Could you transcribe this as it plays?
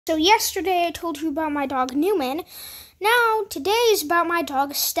So yesterday I told you about my dog Newman. Now today is about my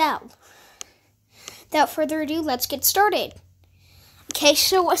dog Estelle. Without further ado, let's get started. Okay,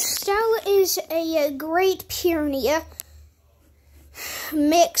 so Estelle is a Great Pyrenean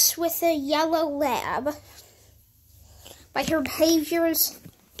mixed with a yellow lab. By her behaviors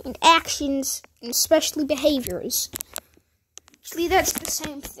and actions, and especially behaviors. Actually, that's the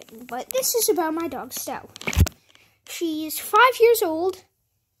same thing, but this is about my dog Estelle. She's 5 years old.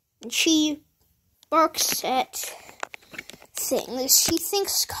 And she barks at things. She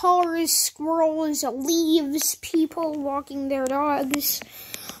thinks cars, squirrels, leaves, people walking their dogs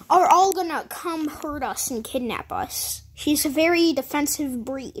are all gonna come hurt us and kidnap us. She's a very defensive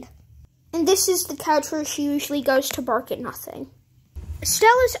breed. And this is the couch where she usually goes to bark at nothing.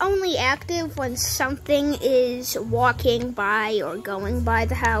 Estelle is only active when something is walking by or going by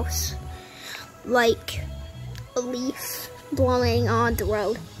the house. Like a leaf blowing on the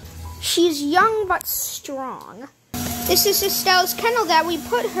road. She's young but strong. This is Estelle's kennel that we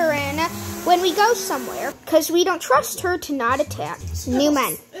put her in when we go somewhere, because we don't trust her to not attack new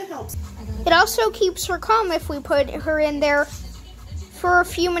men. It also keeps her calm if we put her in there for a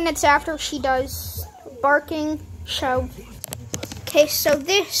few minutes after she does barking. Okay, so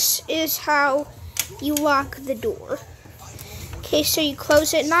this is how you lock the door. Okay, so you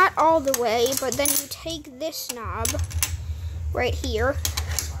close it not all the way, but then you take this knob right here.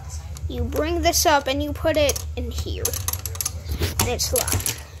 You bring this up and you put it in here. And it's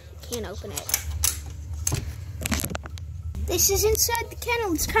locked. Can't open it. This is inside the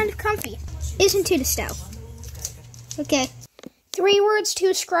kennel. It's kind of comfy. Isn't it, Estelle? Okay. 3 words to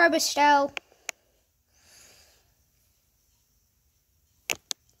describe Estelle.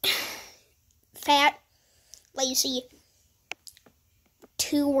 Fat, lazy,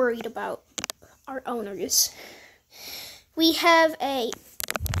 too worried about our owners. We have a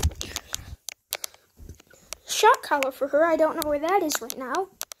shock collar for her. I don't know where that is right now.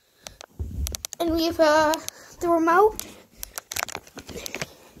 And we have the remote.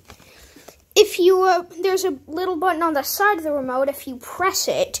 If you there's a little button on the side of the remote. If you press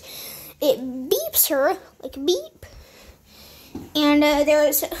it, it beeps her like beep. And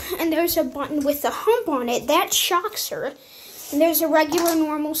there's a button with a hump on it that shocks her. And there's a regular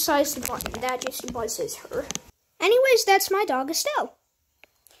normal sized button that just buzzes her. Anyways, that's my dog Estelle.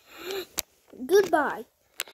 Goodbye.